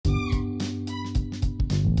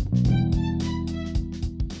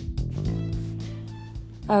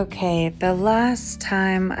Okay, the last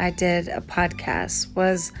time I did a podcast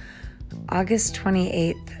was August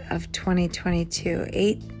 28th of 2022,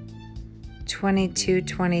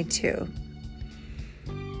 8/22/22.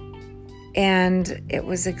 And it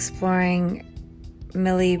was exploring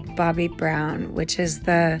Millie Bobby Brown, which is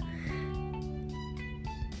the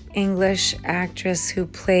English actress who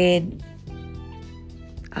played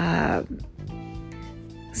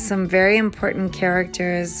some very important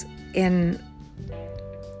characters in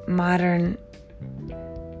modern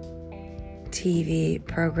TV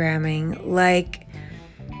programming, like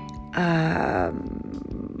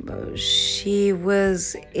she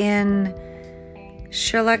was in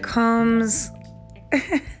Sherlock Holmes.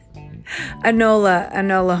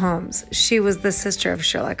 Enola Holmes. She was the sister of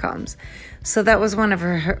Sherlock Holmes. So that was one of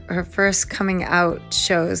her first coming out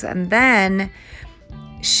shows. And then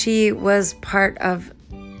she was part of,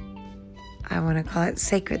 I want to call it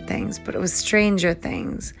Sacred Things, but it was Stranger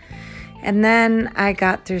Things. And then I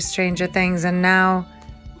got through Stranger Things, and now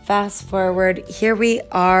fast forward, here we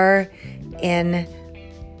are in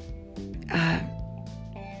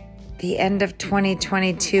the end of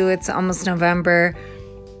 2022. It's almost November,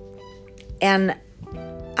 and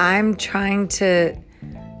I'm trying to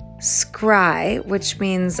scry, which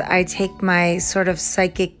means I take my sort of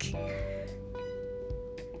psychic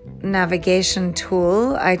navigation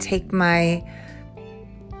tool. I take my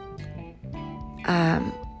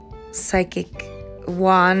psychic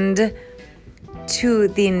wand to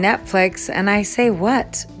the Netflix and I say,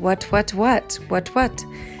 what?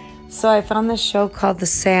 So I found this show called The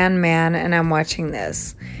Sandman, and I'm watching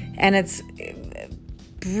this, and it's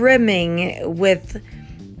brimming with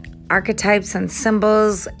archetypes and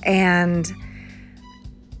symbols, and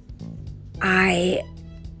I'm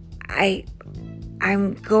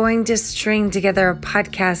going to string together a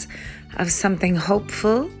podcast of something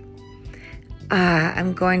hopeful.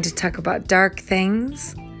 I'm going to talk about dark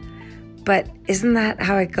things, but isn't that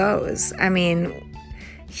how it goes? I mean,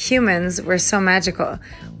 humans, we're so magical.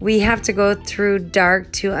 We have to go through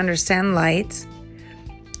dark to understand light,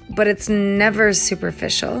 but it's never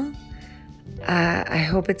superficial. I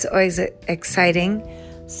hope it's always exciting.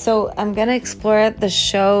 So I'm going to explore the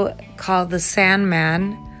show called The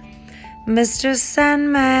Sandman. Mr.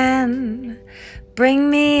 Sandman, bring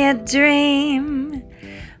me a dream.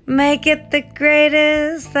 Make it the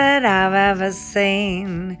greatest that I've ever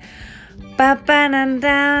seen. Up and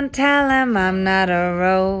down, tell him I'm not a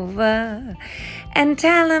rover. And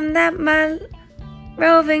tell him that my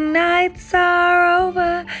roving nights are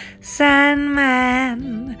over.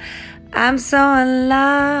 Sandman, I'm so in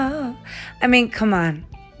love. I mean, come on.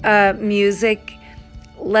 Music.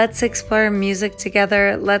 Let's explore music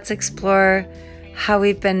together. Let's explore how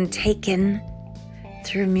we've been taken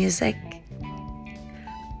through music.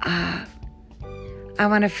 I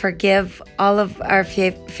want to forgive all of our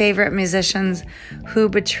favorite musicians who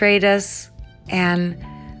betrayed us and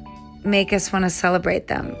make us want to celebrate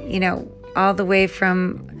them. You know, all the way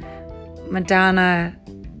from Madonna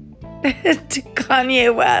to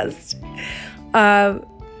Kanye West,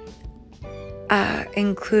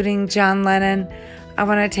 including John Lennon. I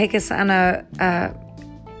want to take us on a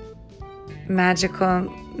magical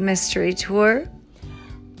mystery tour.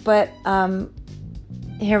 But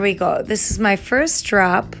here we go. This is my first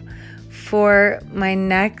drop for my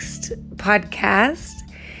next podcast.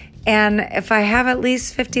 And if I have at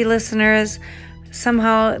least 50 listeners,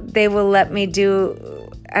 somehow they will let me do,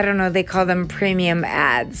 I don't know, they call them premium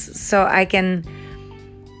ads. So I can,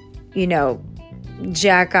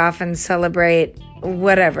 jack off and celebrate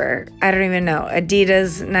whatever. I don't even know.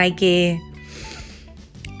 Adidas, Nike,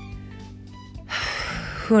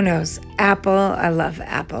 who knows? Apple. I love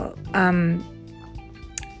Apple.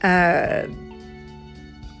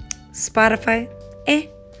 Spotify,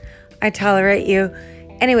 I tolerate you.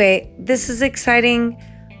 Anyway, this is exciting.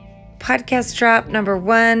 Podcast drop number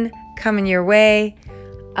 1 coming your way.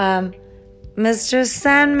 Mr.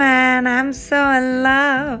 Sandman, I'm so in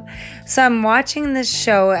love. So I'm watching this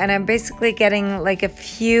show, and I'm basically getting like a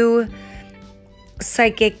few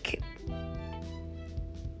psychic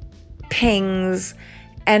pings,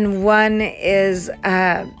 and one is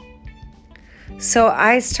so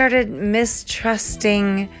I started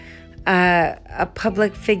mistrusting a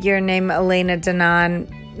public figure named Elena Danaan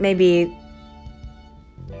maybe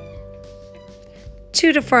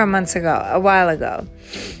 2 to 4 months ago, a while ago.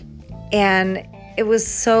 And it was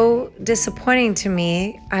so disappointing to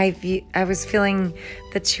me. I was feeling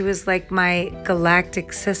that she was like my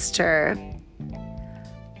galactic sister.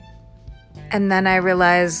 And then I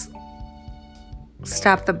realized,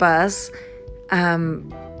 stop the bus.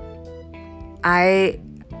 I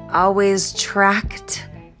always tracked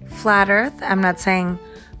flat Earth. I'm not saying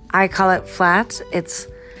I call it flat. It's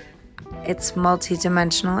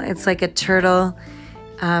multidimensional. It's like a turtle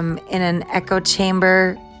in an echo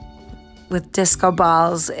chamber with disco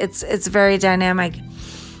balls. It's very dynamic.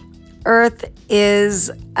 Earth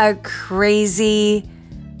is a crazy,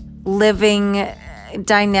 living,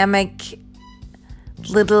 dynamic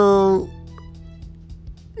little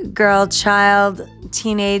girl, child,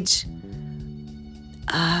 teenage,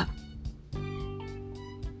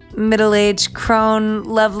 middle-aged, crone,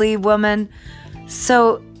 lovely woman.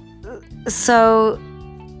 So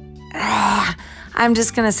I'm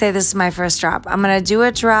just going to say this is my first drop. I'm going to do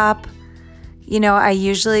a drop. You know, I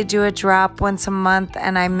usually do a drop once a month,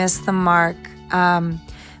 and I missed the mark.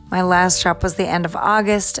 My last drop was the end of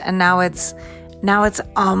August, and now it's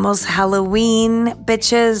almost Halloween,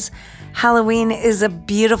 bitches. Halloween is a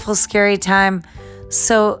beautiful, scary time.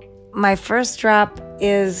 So my first drop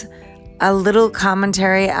is a little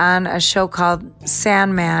commentary on a show called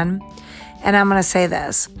Sandman, and I'm going to say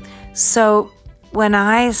this. So when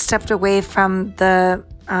I stepped away from the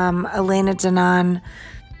Elena Danaan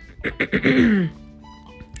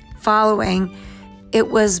following, it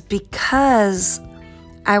was because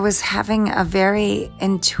I was having a very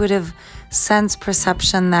intuitive sense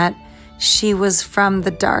perception that she was from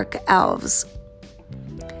the Dark Elves.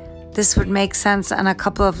 This would make sense on a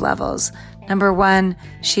couple of levels. Number one,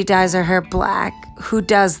 she dyes her hair black. Who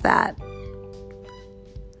does that?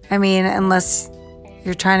 I mean, unless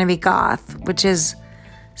you're trying to be goth, which is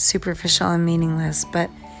superficial and meaningless, but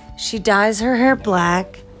she dyes her hair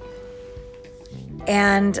black,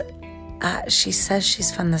 and she says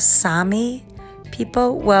she's from the Sami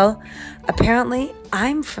people. Well, apparently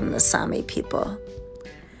I'm from the Sami people.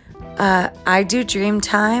 I do dream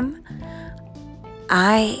time.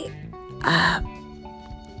 I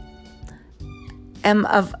am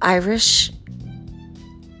of Irish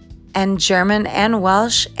and German and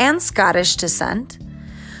Welsh and Scottish descent.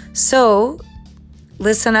 So,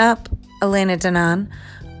 listen up, Elena Danaan.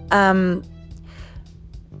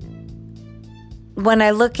 When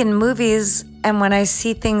I look in movies and when I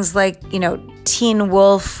see things like, you know, Teen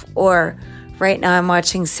Wolf, or right now I'm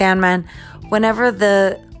watching Sandman, whenever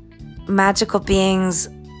the magical beings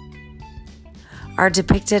are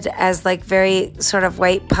depicted as like very sort of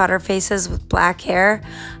white powder faces with black hair,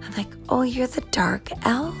 I'm like, oh, you're the dark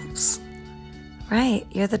elves. Right,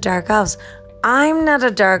 you're the dark elves. I'm not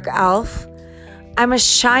a dark elf. I'm a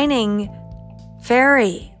shining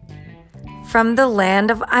fairy from the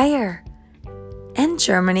land of Ire and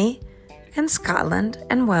Germany and Scotland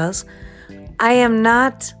and Wales. I am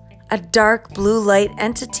not a dark blue light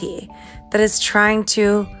entity that is trying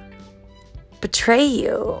to betray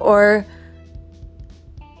you or,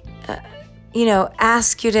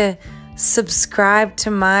 ask you to subscribe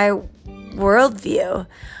to my worldview.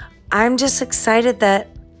 I'm just excited that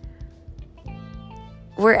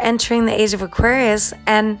we're entering the age of Aquarius,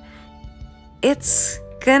 and it's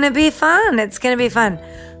gonna be fun. It's gonna be fun.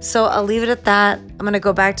 So I'll leave it at that. I'm gonna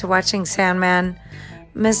go back to watching Sandman,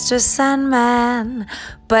 Mr. Sandman.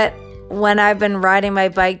 But when I've been riding my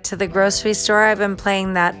bike to the grocery store, I've been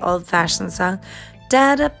playing that old-fashioned song.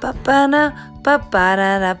 Da da ba ba na ba ba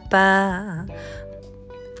da da ba.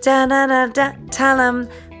 Da da da da. Tell him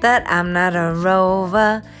that I'm not a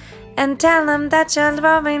rover, and tell him that your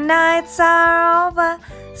roving nights are over.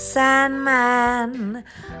 Sandman,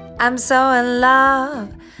 I'm so in love.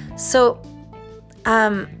 So,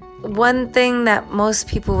 one thing that most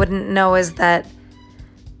people wouldn't know is that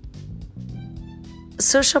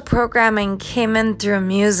social programming came in through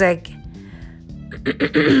music,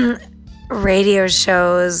 radio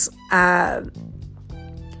shows,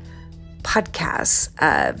 podcasts,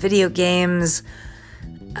 video games,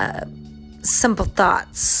 simple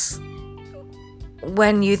thoughts.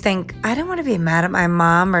 When you think, I don't want to be mad at my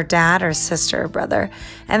mom or dad or sister or brother,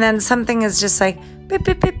 and then something is just like, beep,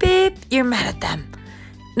 beep, beep, beep, you're mad at them.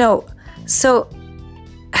 No. So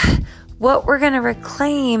what we're going to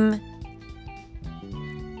reclaim,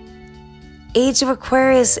 Age of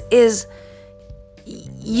Aquarius, is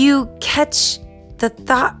you catch the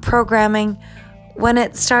thought programming when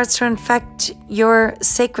it starts to infect your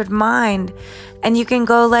sacred mind, and you can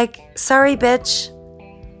go like, sorry, bitch,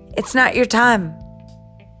 it's not your time.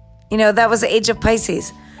 That was Age of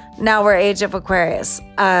Pisces. Now we're Age of Aquarius.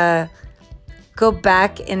 Go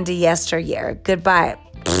back into yesteryear. Goodbye.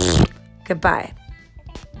 Goodbye.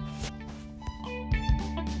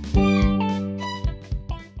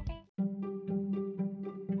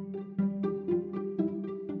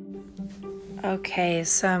 Okay,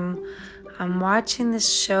 so I'm watching this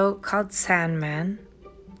show called Sandman,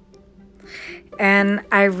 and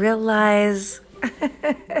I realize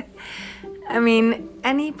I mean,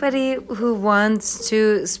 anybody who wants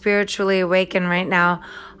to spiritually awaken right now,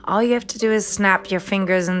 all you have to do is snap your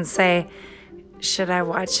fingers and say, should I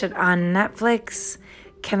watch it on Netflix?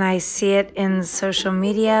 Can I see it in social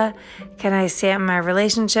media? Can I see it in my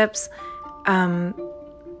relationships?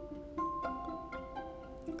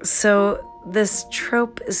 So this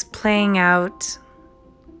trope is playing out.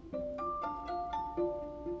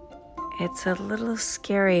 It's a little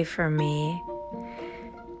scary for me,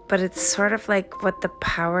 but it's sort of like what the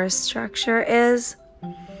power structure is.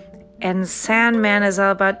 And Sandman is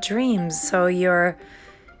all about dreams. So you're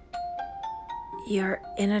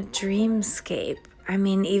in a dreamscape. I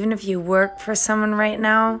mean, even if you work for someone right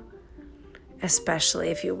now, especially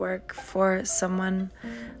if you work for someone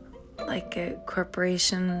like a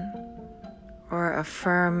corporation or a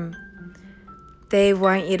firm, they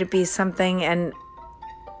want you to be something, and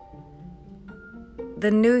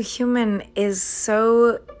the new human is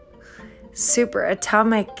so super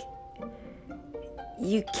atomic.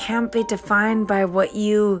 You can't be defined by what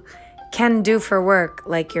you can do for work,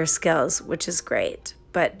 like your skills, which is great.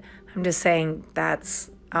 But I'm just saying that's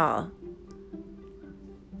all.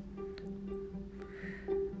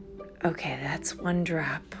 Okay, that's one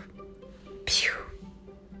drop. Phew.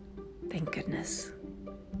 Thank goodness.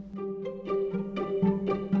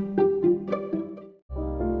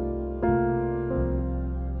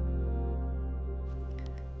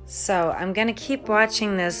 So I'm going to keep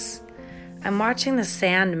watching this. I'm watching The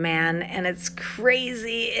Sandman, and it's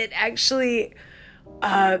crazy. It actually,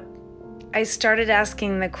 I started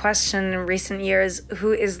asking the question in recent years,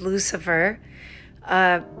 who is Lucifer?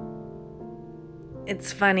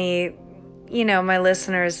 It's funny, you know, my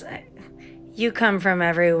listeners, you come from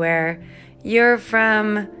everywhere. You're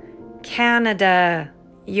from Canada.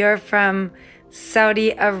 You're from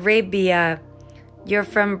Saudi Arabia. You're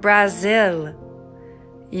from Brazil.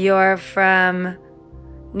 You're from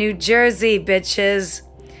New Jersey, bitches.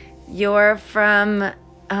 You're from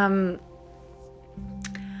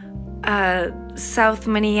South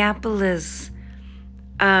Minneapolis.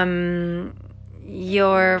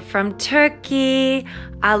 You're from Turkey.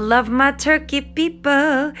 I love my Turkey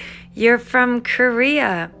people. You're from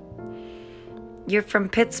Korea. You're from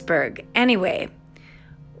Pittsburgh. Anyway,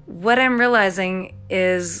 what I'm realizing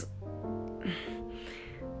is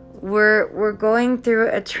we're going through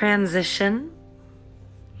a transition.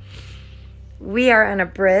 We are on a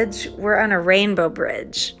bridge. We're on a rainbow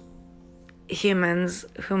bridge. Humans,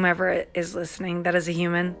 whomever is listening, that is a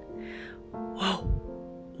human.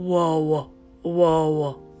 Whoa.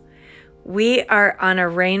 We are on a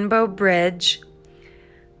rainbow bridge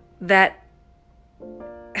that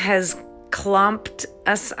has clomped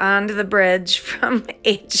us onto the bridge from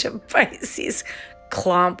Age of Pisces.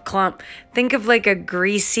 Clomp. Think of like a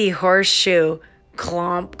greasy horseshoe.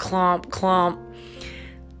 Clomp.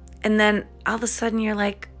 And then all of a sudden you're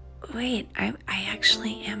like, wait, I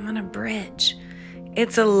actually am on a bridge.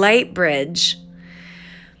 It's a light bridge.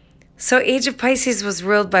 So Age of Pisces was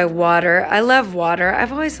ruled by water. I love water.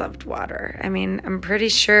 I've always loved water. I mean, I'm pretty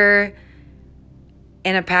sure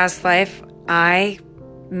in a past life I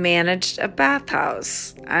managed a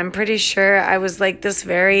bathhouse. I'm pretty sure I was like this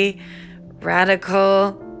very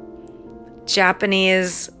radical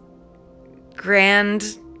Japanese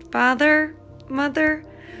mother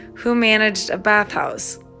who managed a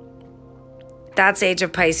bathhouse. That's Age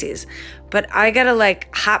of Pisces. But I gotta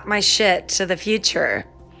like hop my shit to the future.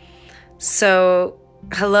 So,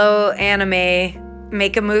 hello anime,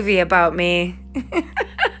 make a movie about me.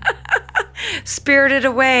 Spirited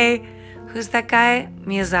Away. Who's that guy?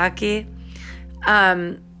 Miyazaki.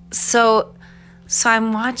 So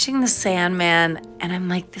I'm watching The Sandman, and I'm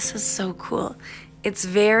like, this is so cool. It's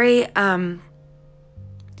very,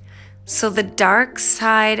 so the dark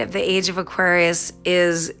side of the Age of Aquarius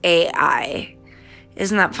is AI.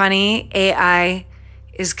 Isn't that funny? AI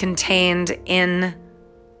is contained in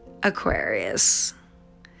Aquarius.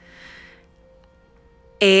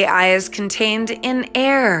 AI is contained in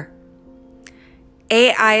air.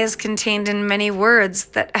 AI is contained in many words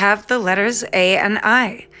that have the letters A and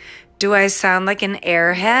I. Do I sound like an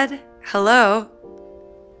airhead? Hello?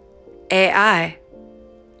 AI.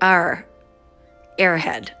 R.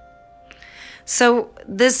 Airhead. So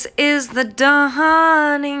this is the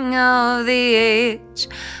dawning of the age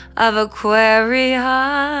of Aquarius.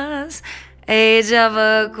 Age of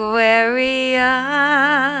Aquarius.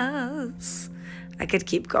 I could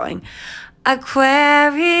keep going.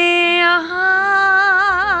 Aquarius.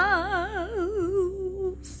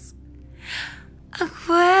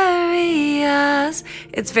 Aquarius.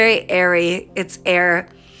 It's very airy. It's air.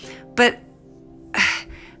 But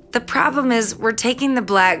The problem is we're taking the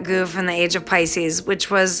black goo from the age of Pisces,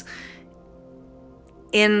 which was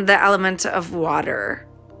in the element of water.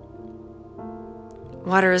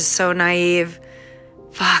 Water is so naive.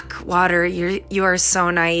 Fuck, water, you are so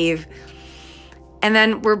naive. And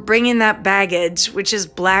then we're bringing that baggage, which is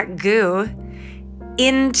black goo,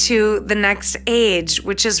 into the next age,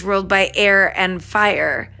 which is ruled by air and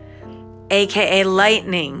fire, aka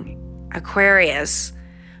lightning, Aquarius.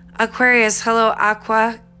 Aquarius, hello,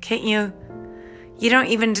 Aqua. Can't you don't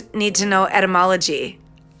even need to know etymology.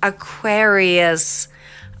 Aquarius.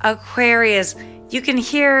 You can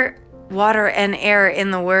hear water and air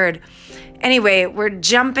in the word. Anyway, we're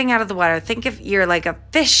jumping out of the water. Think if you're like a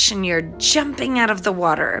fish and you're jumping out of the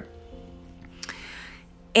water.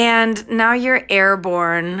 And now you're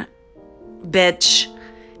airborne, bitch.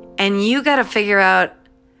 And you got to figure out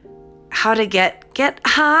how to get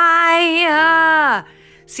higher.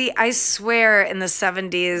 See, I swear in the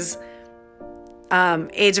 70s,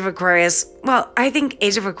 Age of Aquarius, well, I think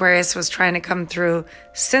Age of Aquarius was trying to come through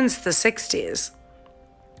since the 60s.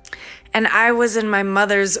 And I was in my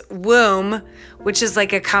mother's womb, which is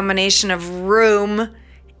like a combination of room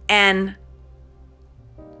and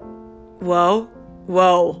whoa,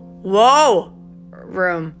 room.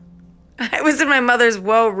 I was in my mother's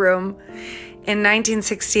room in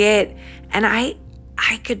 1968, and I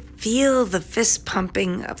could feel the fist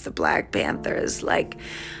pumping of the Black Panthers. Like,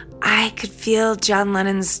 I could feel John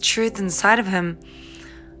Lennon's truth inside of him.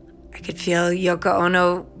 I could feel Yoko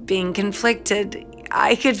Ono being conflicted.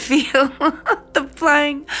 I could feel the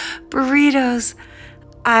flying burritos.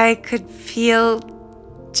 I could feel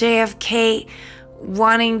JFK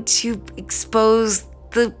wanting to expose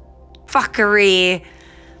the fuckery.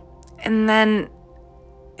 And then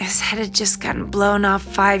his head had just gotten blown off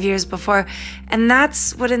 5 years before. And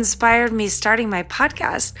that's what inspired me starting my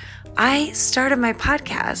podcast. I started my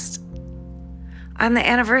podcast on the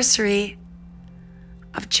anniversary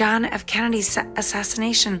of John F. Kennedy's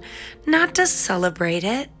assassination, not to celebrate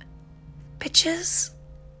it, bitches.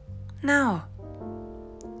 No.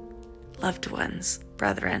 Loved ones,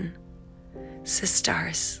 brethren,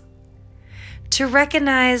 sisters. To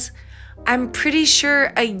recognize, I'm pretty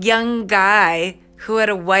sure a young guy who had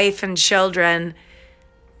a wife and children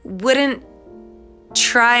wouldn't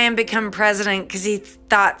try and become president because he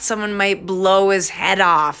thought someone might blow his head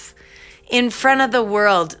off in front of the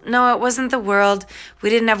world. No, it wasn't the world. We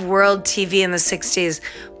didn't have world TV in the 60s.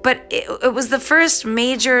 But it was the first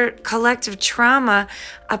major collective trauma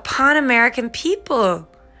upon American people.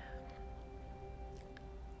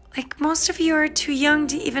 Like, most of you are too young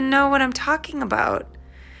to even know what I'm talking about.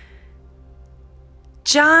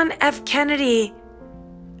 John F. Kennedy,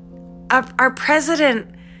 our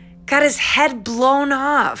president, got his head blown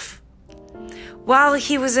off while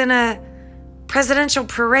he was in a presidential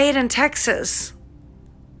parade in Texas.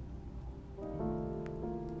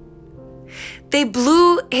 They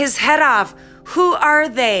blew his head off. Who are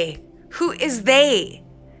they? Who is they?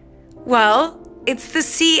 Well, it's the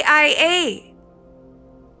CIA.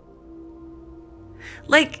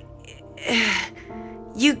 Like,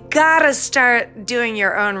 you gotta start doing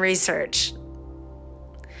your own research.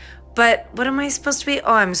 But what am I supposed to be?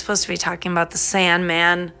 Oh, I'm supposed to be talking about the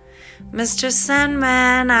Sandman. Mr.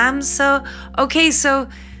 Sandman, I'm so... Okay, so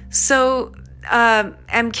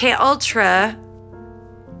MK Ultra,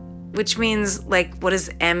 which means, like, what is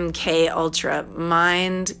MK Ultra?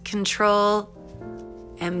 Mind control?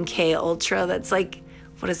 MK Ultra, that's like,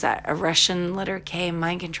 what is that? A Russian letter K,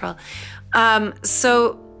 mind control.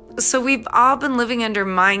 So we've all been living under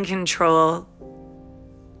mind control.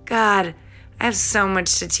 God, I have so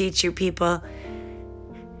much to teach you people.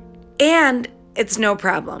 And it's no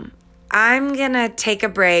problem. I'm going to take a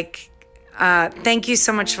break. Thank you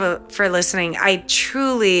so much for listening. I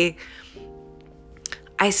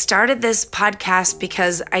started this podcast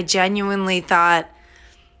because I genuinely thought,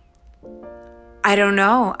 I don't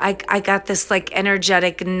know, I got this like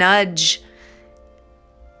energetic nudge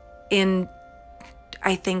in,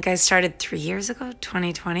 I think I started 3 years ago,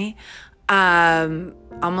 2020,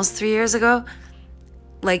 almost 3 years ago.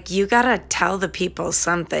 Like, you gotta tell the people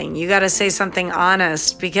something. You gotta say something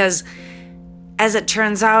honest, because as it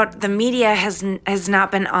turns out, the media has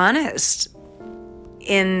not been honest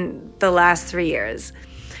in the last 3 years.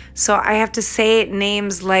 So I have to say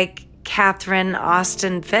names like Catherine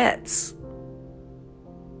Austin Fitz.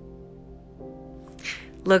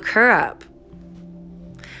 Look her up.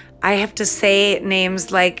 I have to say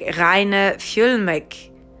names like Reine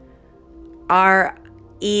Fuellmich. R-E-I-N-E-R,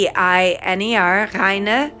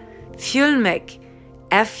 Reine Fuellmich.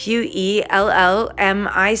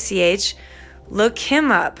 Fuellmich. Look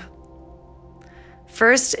him up.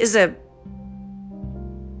 First is a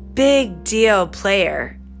big deal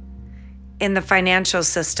player in the financial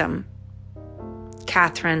system,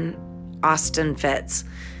 Catherine Austin Fitz.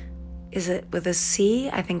 Is it with a C?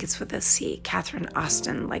 I think it's with a C. Catherine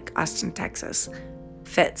Austin, like Austin, Texas.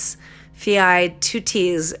 Fitz. Fi, 2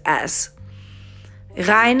 T's, S.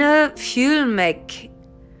 Rainer Fühlmich.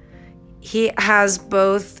 He has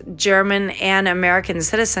both German and American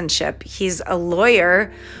citizenship. He's a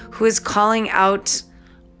lawyer who is calling out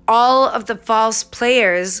all of the false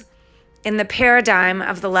players in the paradigm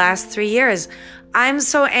of the last 3 years. I'm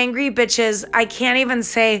so angry, bitches, I can't even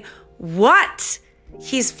say what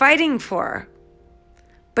he's fighting for.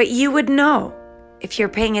 But you would know if you're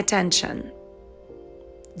paying attention.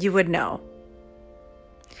 You would know.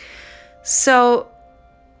 So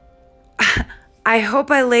I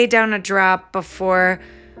hope I lay down a drop before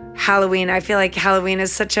Halloween. I feel like Halloween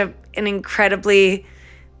is such an incredibly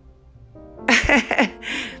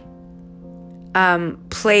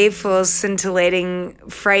playful, scintillating,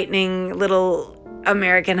 frightening little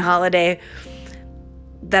American holiday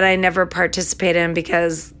that I never participate in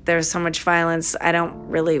because there's so much violence. I don't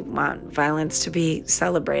really want violence to be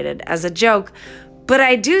celebrated as a joke, but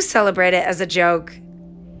I do celebrate it as a joke.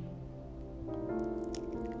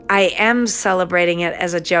 I am celebrating it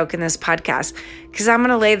as a joke in this podcast because I'm going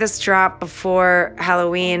to lay this drop before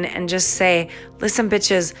Halloween and just say, listen,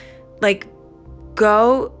 bitches, like,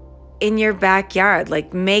 go in your backyard,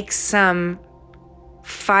 like, make some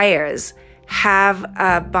fires. Have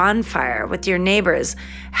a bonfire with your neighbors.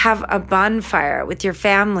 Have a bonfire with your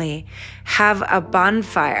family. Have a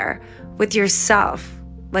bonfire with yourself.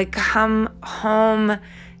 Like, come home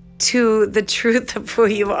to the truth of who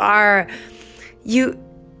you are.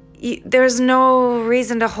 There's no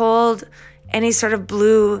reason to hold any sort of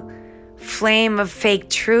blue flame of fake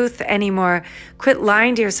truth anymore. Quit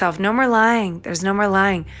lying to yourself. No more lying. There's no more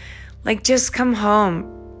lying. Like, just come home.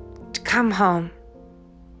 Come home.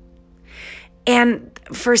 And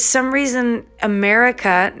for some reason,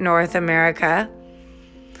 North America,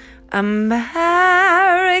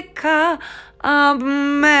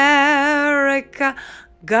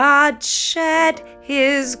 God shed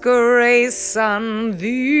his grace on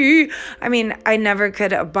thee. I mean, I never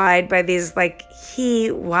could abide by these, like,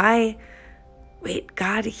 why is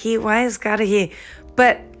God a he?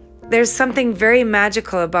 But there's something very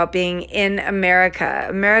magical about being in America.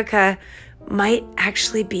 America might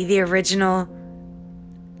actually be the original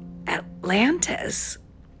Atlantis.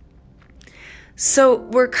 So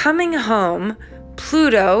we're coming home.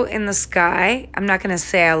 Pluto in the sky. I'm not going to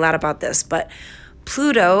say a lot about this, but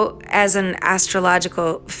Pluto as an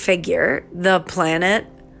astrological figure, the planet,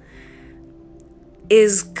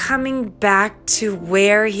 is coming back to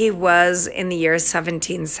where he was in the year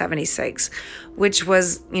 1776, which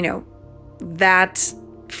was, that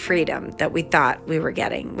freedom that we thought we were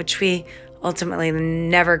getting, which we ultimately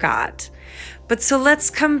never got. But so let's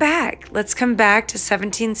come back. Let's come back to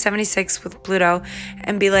 1776 with Pluto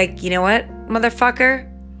and be like, you know what, motherfucker?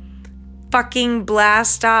 Fucking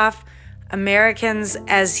blast off. Americans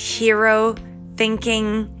as hero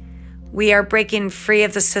thinking. We are breaking free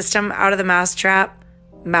of the system, out of the mousetrap.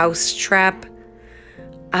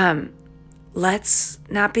 Let's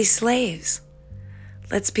not be slaves.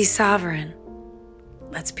 Let's be sovereign.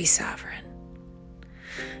 Let's be sovereign.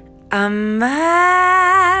 America,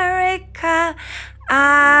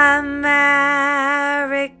 America,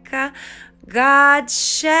 God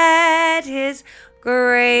shed his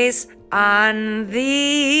grace on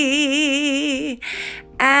thee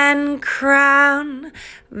and crown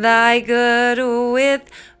thy good with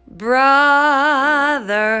brotherhood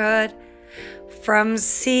from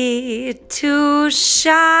sea to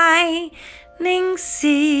shining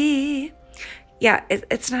sea. Yeah,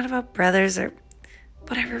 it's not about brothers or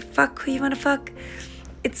whatever. Fuck who you want to fuck.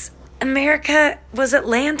 It's America was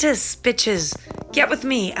Atlantis, bitches. Get with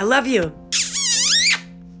me. I love you.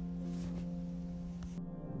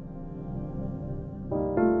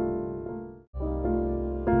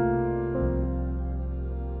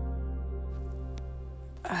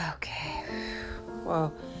 Okay.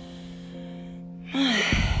 Whoa.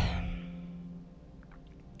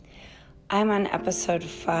 I'm on episode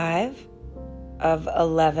 5 of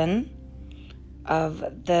 11 of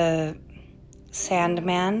The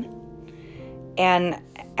Sandman. And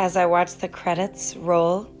as I watch the credits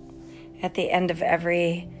roll at the end of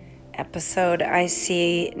every episode, I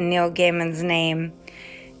see Neil Gaiman's name.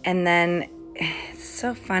 And then it's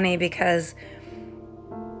so funny because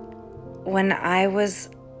when I was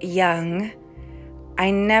young, I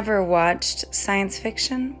never watched science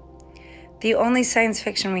fiction. The only science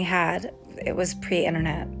fiction we had it was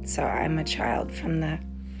pre-internet, so I'm a child from the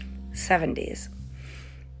 70s.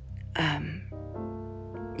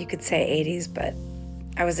 You could say 80s, but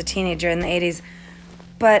I was a teenager in the 80s.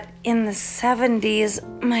 But in the 70s,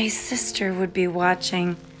 my sister would be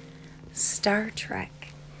watching Star Trek,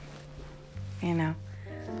 on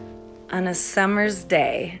a summer's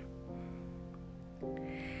day.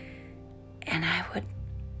 And I would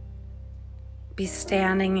be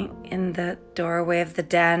standing in the doorway of the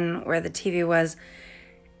den where the TV was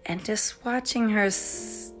and just watching her,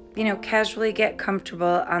 casually get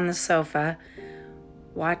comfortable on the sofa,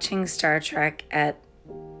 watching Star Trek at,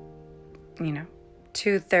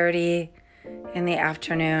 2:30 in the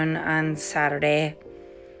afternoon on Saturday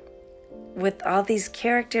with all these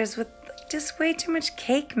characters with just way too much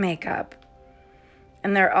cake makeup.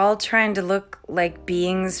 And they're all trying to look like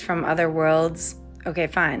beings from other worlds. Okay,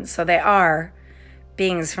 fine. So they are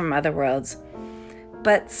beings from other worlds.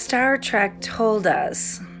 But Star Trek told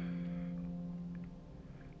us,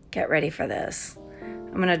 get ready for this.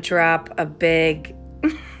 I'm going to drop a big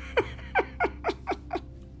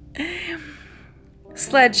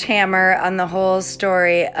sledgehammer on the whole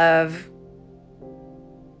story of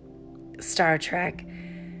Star Trek.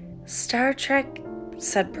 Star Trek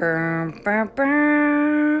said, burr, burr,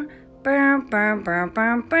 burr, burr, burr, burr,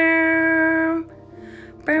 burr, burr,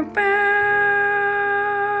 burr, burr.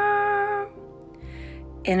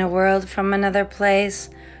 In a world from another place,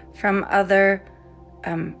 from other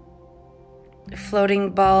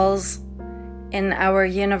floating balls in our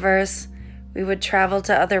universe, we would travel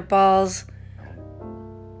to other balls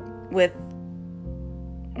with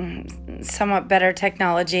somewhat better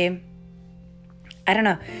technology. I don't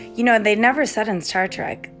know. They never said in Star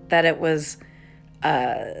Trek that it was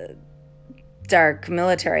a dark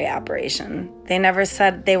military operation. They never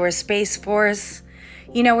said they were Space Force.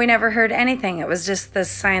 We never heard anything. It was just this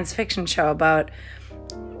science fiction show about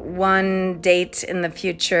one date in the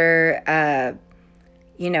future.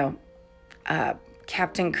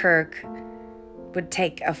 Captain Kirk would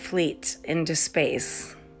take a fleet into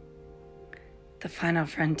space. The final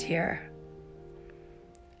frontier.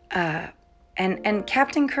 And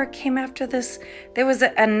Captain Kirk came after this. There was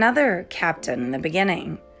another captain in the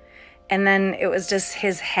beginning. And then it was just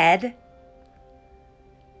his head.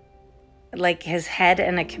 Like his head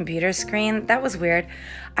and a computer screen. That was weird.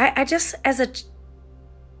 I just, as a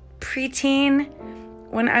preteen,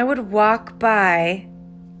 when I would walk by,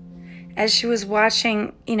 as she was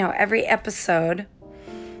watching, every episode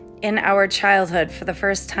in our childhood for the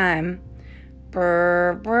first time,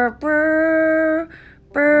 brr, brr, brr,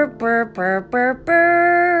 brr, brr, brr, brr,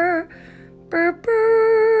 brr, brr,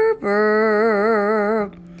 brr,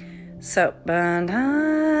 brr. So,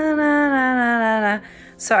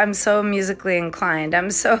 so I'm so musically inclined. I'm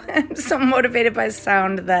so motivated by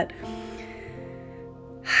sound that,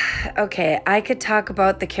 okay, I could talk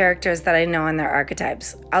about the characters that I know and their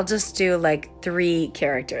archetypes. I'll just do like 3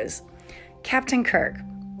 characters. Captain Kirk.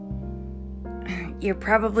 You're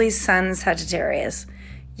probably Sun Sagittarius.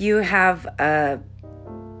 You have an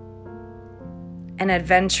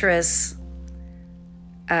adventurous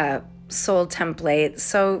soul template.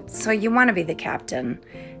 So you want to be the captain.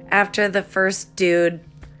 After the first dude.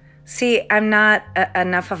 See, I'm not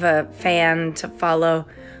enough of a fan to follow.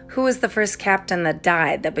 Who was the first captain that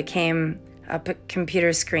died, that became a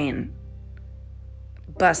computer screen?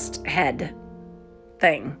 Bust head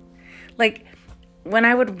thing. Like, when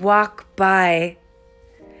I would walk by,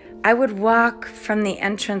 I would walk from the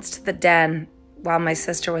entrance to the den while my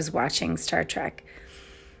sister was watching Star Trek.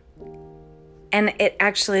 And it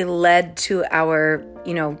actually led to our,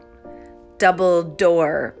 double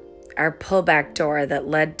door, our pullback door that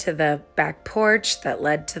led to the back porch, that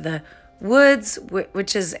led to the woods,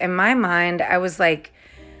 which is, in my mind, I was like,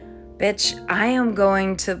 bitch, I am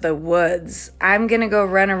going to the woods. I'm going to go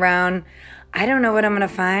run around. I don't know what I'm going to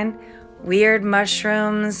find. Weird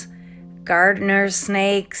mushrooms, gardener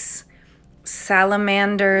snakes,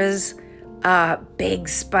 salamanders, big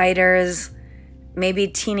spiders, maybe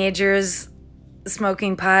teenagers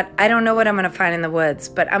smoking pot. I don't know what I'm going to find in the woods,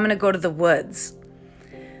 but I'm going to go to the woods.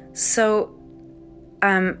 So,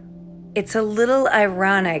 it's a little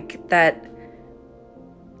ironic that,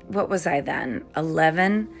 what was I then?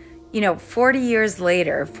 11? 40 years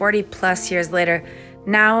later, 40 plus years later,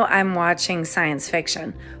 now I'm watching science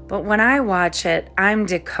fiction. But when I watch it, I'm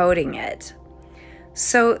decoding it.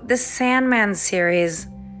 So the Sandman series,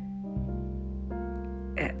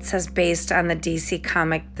 it says based on the DC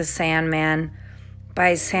comic The Sandman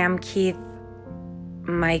by Sam Keith,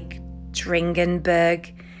 Mike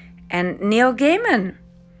Dringenberg, and Neil Gaiman.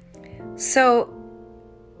 So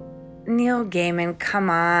Neil Gaiman, come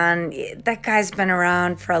on. That guy's been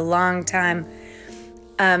around for a long time.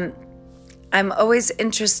 I'm always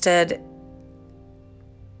interested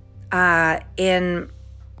in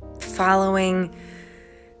following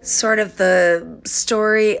sort of the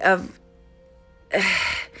story of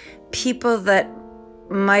people that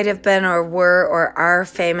might have been or were or are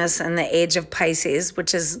famous in the age of Pisces,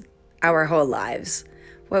 which is our whole lives,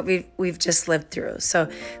 what we've just lived through. So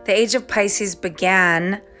the age of Pisces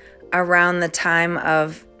began around the time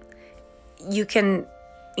of,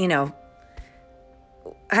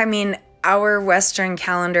 our Western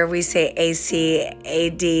calendar, we say AC,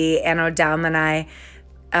 AD, Anno Domini.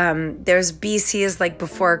 There's BC is like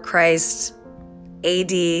before Christ.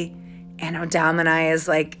 AD, Anno Domini is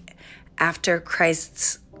like after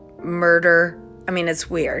Christ's murder. I mean, it's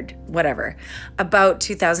weird, whatever. About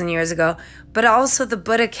 2,000 years ago. But also the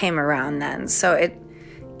Buddha came around then. So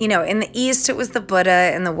in the East, it was the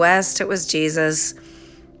Buddha. In the West, it was Jesus.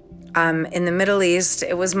 In the Middle East,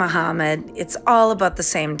 it was Muhammad. It's all about the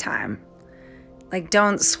same time. Like,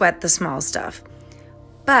 don't sweat the small stuff.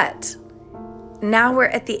 But now we're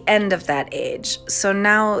at the end of that age. So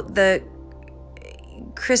now the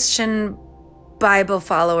Christian Bible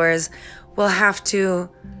followers will have to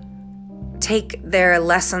take their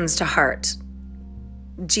lessons to heart.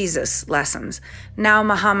 Jesus' lessons. Now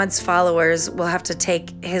Muhammad's followers will have to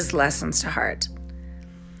take his lessons to heart.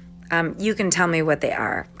 You can tell me what they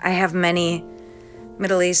are. I have many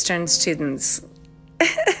Middle Eastern students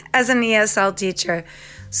as an ESL teacher,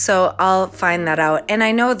 so I'll find that out. And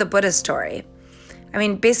I know the Buddha story. I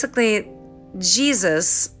mean, basically,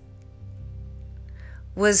 Jesus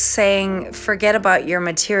was saying, forget about your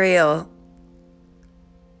material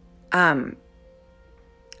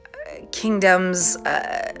kingdoms,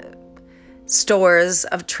 stores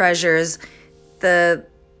of treasures, the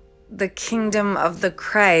kingdom of the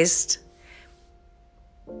Christ,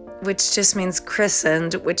 which just means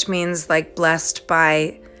christened, which means like blessed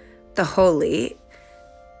by the holy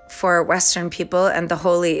for Western people. And the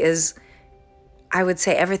holy is, I would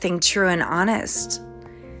say, everything true and honest,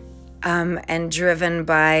 and driven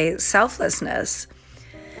by selflessness.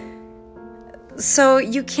 So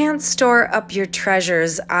you can't store up your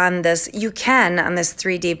treasures on this. You can on this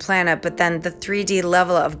 3D planet, but then the 3D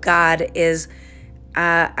level of God is,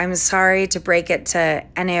 I'm sorry to break it to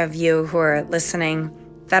any of you who are listening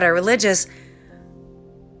that are religious,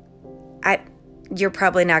 you're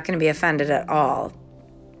probably not going to be offended at all.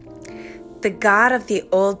 The God of the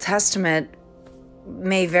Old Testament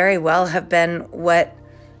may very well have been what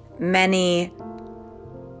many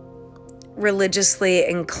religiously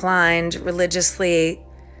inclined, religiously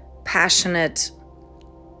passionate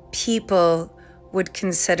people would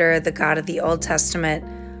consider the God of the Old Testament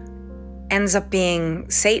ends up being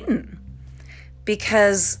Satan.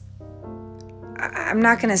 Because I'm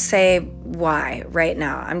not going to say why right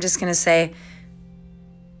now. I'm just going to say,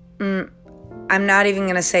 I'm not even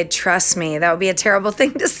going to say, trust me. That would be a terrible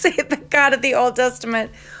thing to say. The God of the Old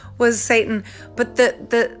Testament was Satan. But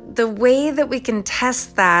the way that we can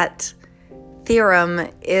test that theorem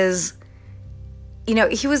is,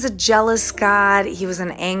 he was a jealous God. He was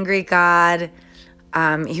an angry God.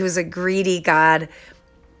 He was a greedy God.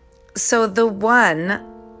 So the one,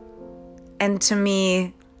 and to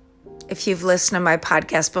me, if you've listened to my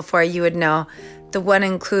podcast before, you would know the one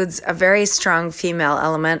includes a very strong female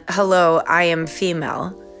element. Hello, I am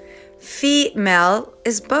female. Female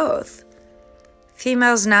is both.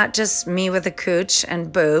 Female's not just me with a cooch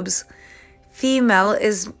and boobs. Female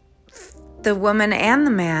is the woman and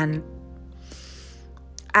the man.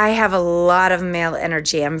 I have a lot of male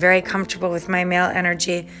energy. I'm very comfortable with my male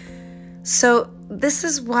energy. So this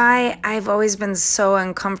is why I've always been so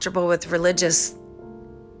uncomfortable with religious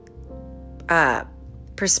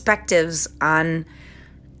perspectives on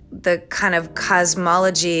the kind of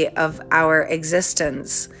cosmology of our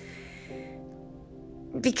existence.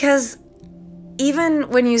 Because even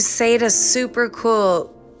when you say to super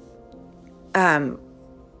cool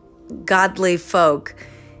godly folk,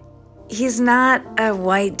 he's not a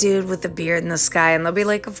white dude with a beard in the sky, and they'll be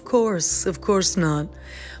like, of course not.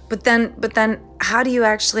 But then how do you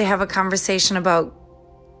actually have a conversation about,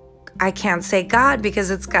 I can't say God because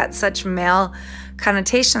it's got such male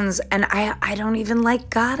connotations, and I don't even like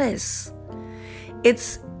goddess.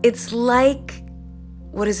 It's like,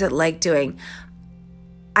 what is it like doing?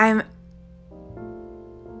 I'm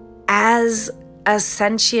as a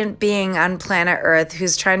sentient being on planet Earth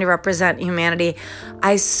who's trying to represent humanity,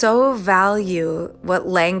 I so value what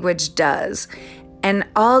language does. And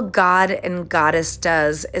all God and goddess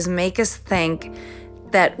does is make us think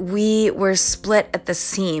that we were split at the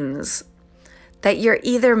seams, that you're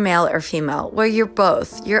either male or female. Well, you're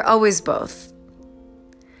both. You're always both.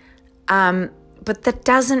 But that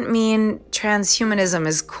doesn't mean transhumanism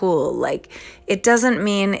is cool. Like, it doesn't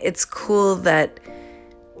mean it's cool that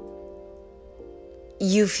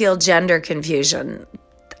you feel gender confusion.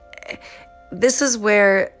 This is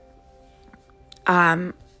where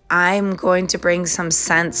I'm going to bring some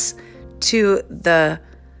sense to the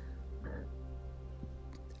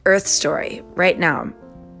Earth story right now.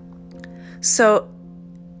 So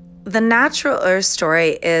the natural Earth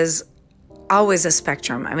story is always a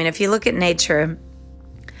spectrum. I mean, if you look at nature,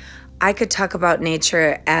 I could talk about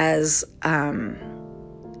nature as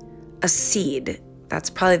a seed. That's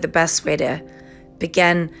probably the best way to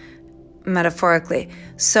begin metaphorically.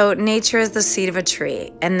 So nature is the seed of a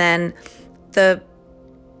tree, and then the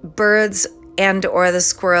birds and or the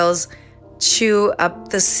squirrels chew up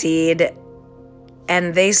the seed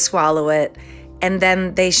and they swallow it, and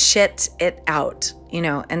then they shit it out,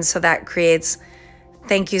 and so that creates,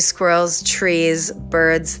 thank you squirrels, trees,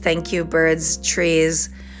 birds, thank you birds, trees,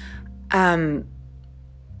 and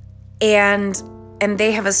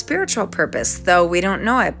they have a spiritual purpose, though we don't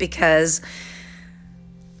know it, because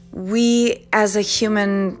we as a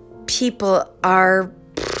human people are,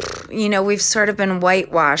 we've sort of been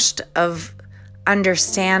whitewashed of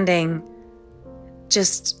understanding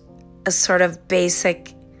just a sort of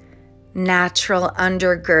basic natural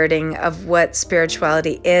undergirding of what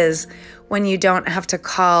spirituality is, when you don't have to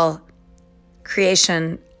call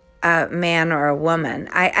creation a man or a woman.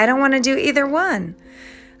 I don't want to do either one.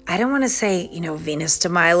 I don't want to say, Venus de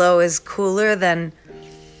Milo is cooler than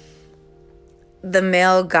the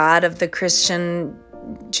male god of the Christian,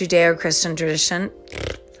 Judeo-Christian tradition.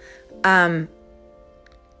 To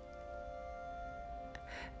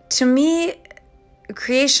me,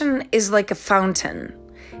 creation is like a fountain.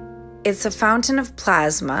 It's a fountain of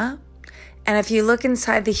plasma. And if you look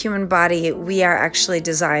inside the human body, we are actually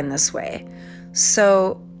designed this way.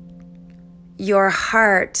 So your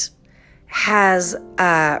heart has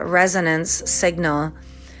a resonance signal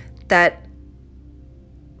that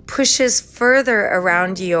pushes further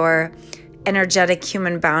around your energetic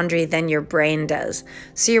human boundary than your brain does.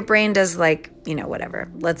 So your brain does whatever,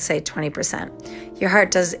 let's say 20%. Your heart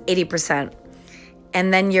does 80%.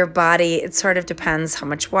 And then your body, it sort of depends how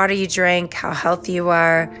much water you drink, how healthy you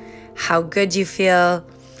are, how good you feel.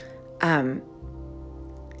 But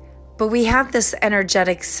we have this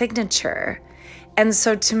energetic signature. And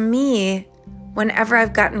so to me, whenever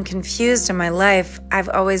I've gotten confused in my life, I've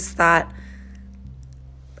always thought,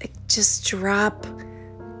 just drop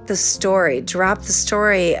the story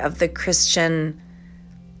of the Christian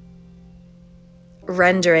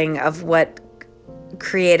rendering of what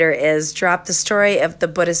creator is, drop the story of the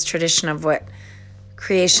Buddhist tradition of what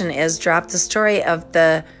creation is, drop the story of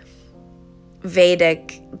the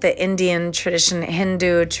Vedic, the Indian tradition,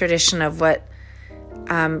 Hindu tradition of what,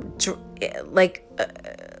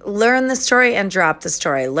 learn the story and drop the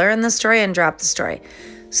story, learn the story and drop the story.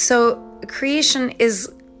 So creation is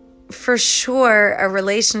for sure a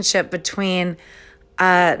relationship between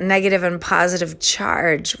a negative and positive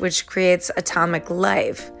charge, which creates atomic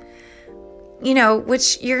life,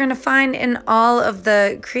 which you're going to find in all of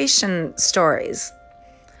the creation stories,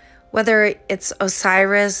 whether it's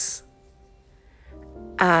Osiris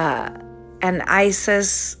and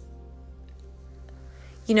Isis,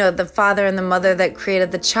 the father and the mother that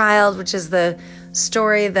created the child, which is the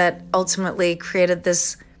story that ultimately created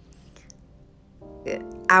this,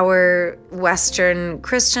 our Western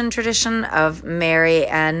Christian tradition of Mary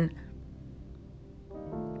and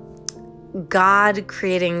God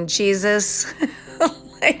creating Jesus.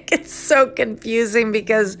 It's so confusing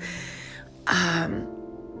because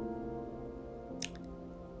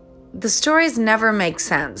the stories never make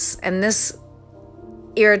sense, and this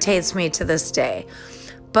irritates me to this day.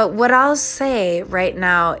 But what I'll say right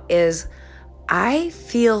now is I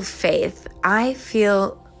feel faith. I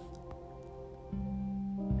feel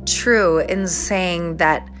true in saying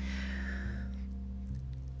that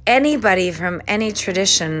anybody from any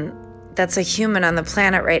tradition that's a human on the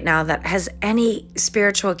planet right now that has any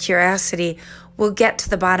spiritual curiosity will get to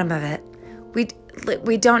the bottom of it.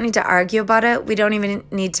 We don't need to argue about it. We don't even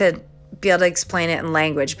need to be able to explain it in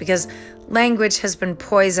language, because language has been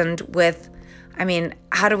poisoned with,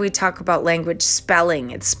 how do we talk about language? Spelling.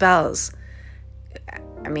 It spells.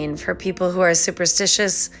 For people who are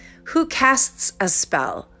superstitious, who casts a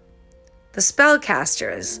spell? The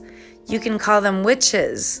spellcasters. You can call them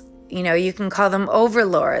witches. You can call them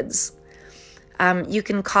overlords. You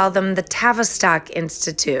can call them the Tavistock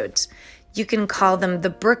Institute. You can call them the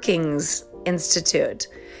Brookings Institute.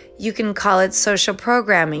 You can call it social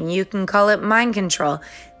programming. You can call it mind control.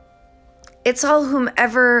 It's all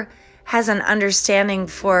whomever has an understanding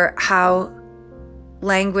for how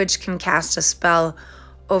language can cast a spell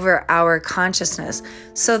over our consciousness.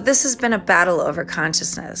 So this has been a battle over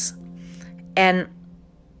consciousness. And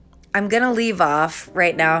I'm going to leave off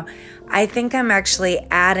right now. I think I'm actually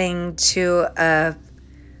adding to an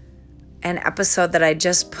episode that I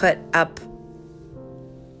just put up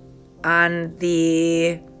on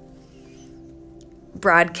the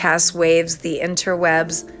broadcast waves, the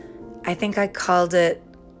interwebs. I think I called it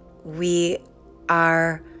We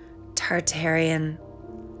Are Tartarian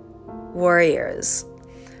Warriors.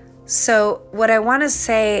 So what I want to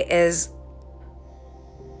say is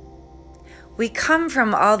we come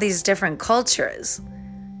from all these different cultures.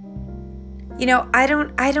 You know, I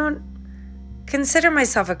don't consider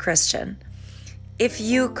myself a Christian. If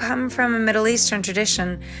you come from a Middle Eastern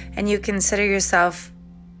tradition and you consider yourself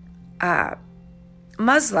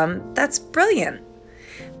Muslim, that's brilliant.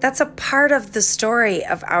 That's a part of the story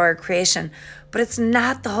of our creation, but it's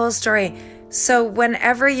not the whole story. So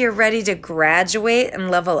whenever you're ready to graduate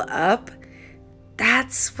and level up,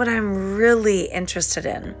 that's what I'm really interested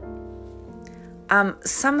in.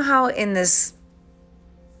 Somehow in this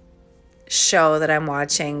show that I'm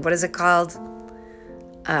watching, what is it called?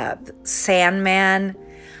 Sandman.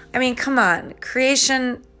 I mean, come on.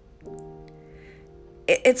 Creation,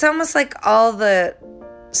 it's almost like all the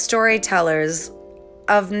storytellers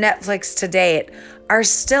of Netflix to date are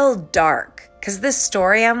still dark. Because this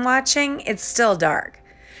story I'm watching, it's still dark.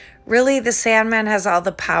 Really, the Sandman has all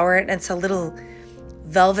the power and it's a little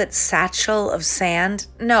velvet satchel of sand?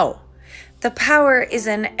 No. The power is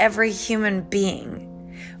in every human being.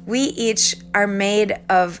 We each are made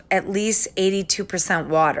of at least 82%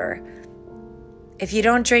 water. If you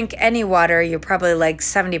don't drink any water, you're probably like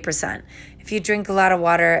 70%. If you drink a lot of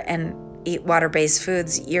water and eat water-based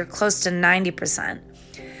foods, you're close to 90%.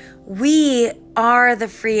 We are the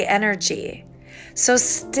free energy. So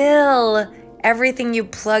still, everything you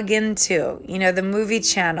plug into, you know, the movie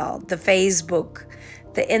channel, the Facebook,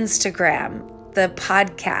 the Instagram, the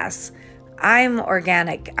podcasts, I'm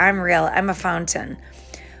organic, I'm real, I'm a fountain.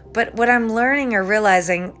 But what I'm learning or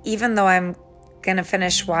realizing, even though I'm going to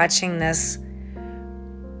finish watching this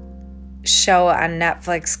show on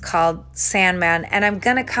Netflix called Sandman, and I'm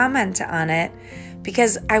going to comment on it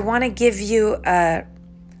because I want to give you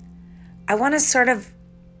I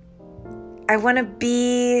want to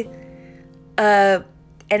be an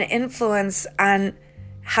influence on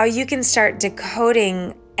how you can start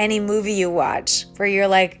decoding any movie you watch where you're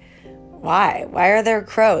like, why? Why are there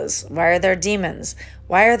crows? Why are there demons?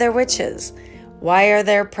 Why are there witches? Why are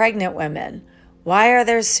there pregnant women? Why are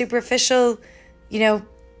there superficial,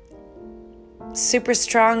 super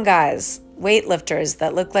strong guys, weightlifters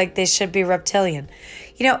that look like they should be reptilian?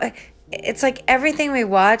 It's like everything we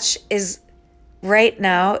watch is right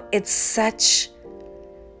now, it's such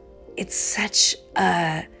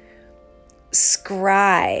a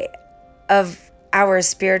scry of our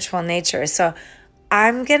spiritual nature. So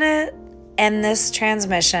I'm going to end this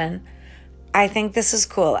transmission. I think this is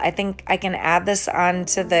cool. I think I can add this on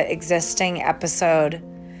to the existing episode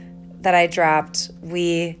that I dropped.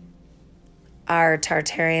 We are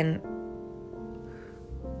Tartarian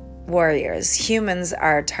warriors. Humans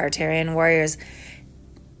are Tartarian warriors.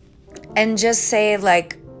 And just say,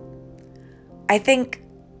 I think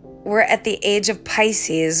we're at the age of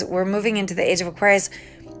Pisces. We're moving into the age of Aquarius.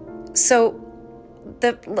 So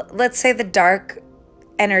let's say the dark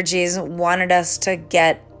energies wanted us to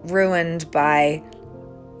get ruined by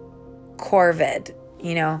Corvid.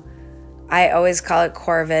 I always call it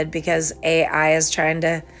Corvid because AI is trying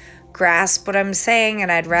to grasp what I'm saying,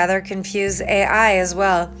 and I'd rather confuse AI as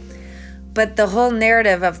well. But the whole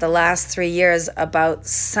narrative of the last 3 years about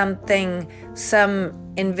some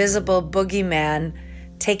invisible boogeyman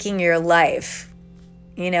taking your life,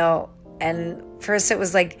 and first it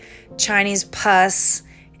was like Chinese pus,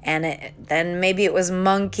 and then maybe it was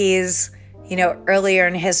monkeys, earlier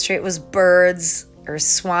in history it was birds or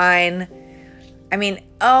swine. I mean,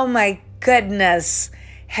 oh my goodness,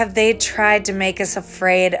 have they tried to make us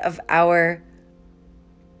afraid of our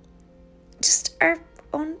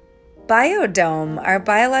own biodome, our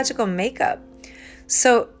biological makeup?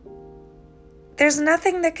 So there's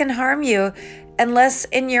nothing that can harm you unless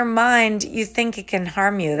in your mind you think it can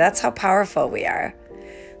harm you. That's how powerful we are.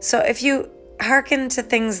 So if you hearken to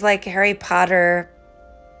things like Harry Potter,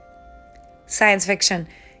 science fiction,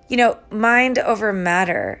 mind over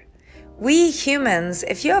matter. We humans,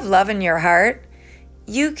 if you have love in your heart,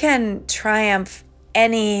 you can triumph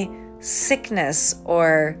any sickness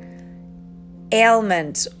or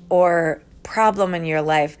ailment or problem in your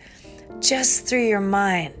life just through your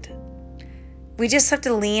mind. We just have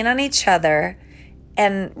to lean on each other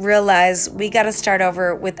and realize we got to start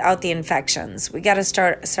over without the infections. We got to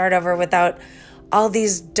start over without all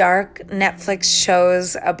these dark Netflix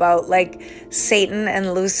shows about like Satan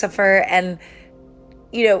and Lucifer and,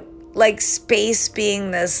 like space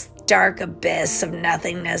being this dark abyss of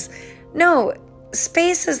nothingness. No,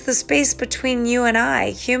 space is the space between you and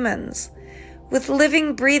I, humans, with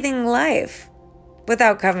living, breathing life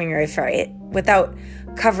without covering your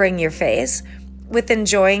face, with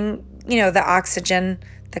enjoying, the oxygen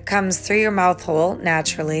that comes through your mouth hole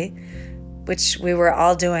naturally, which we were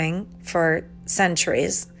all doing for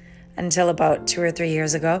centuries until about 2 or 3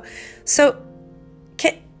 years ago. So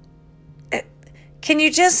can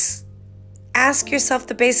you just ask yourself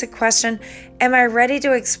the basic question, am I ready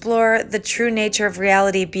to explore the true nature of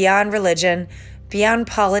reality beyond religion, beyond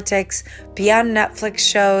politics, beyond Netflix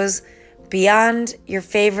shows, beyond your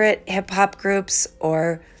favorite hip-hop groups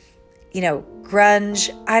or,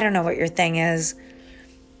 grunge? I don't know what your thing is.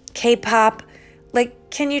 K-pop.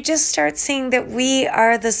 Like, can you just start seeing that we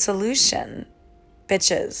are the solution?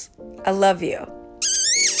 Bitches, I love you.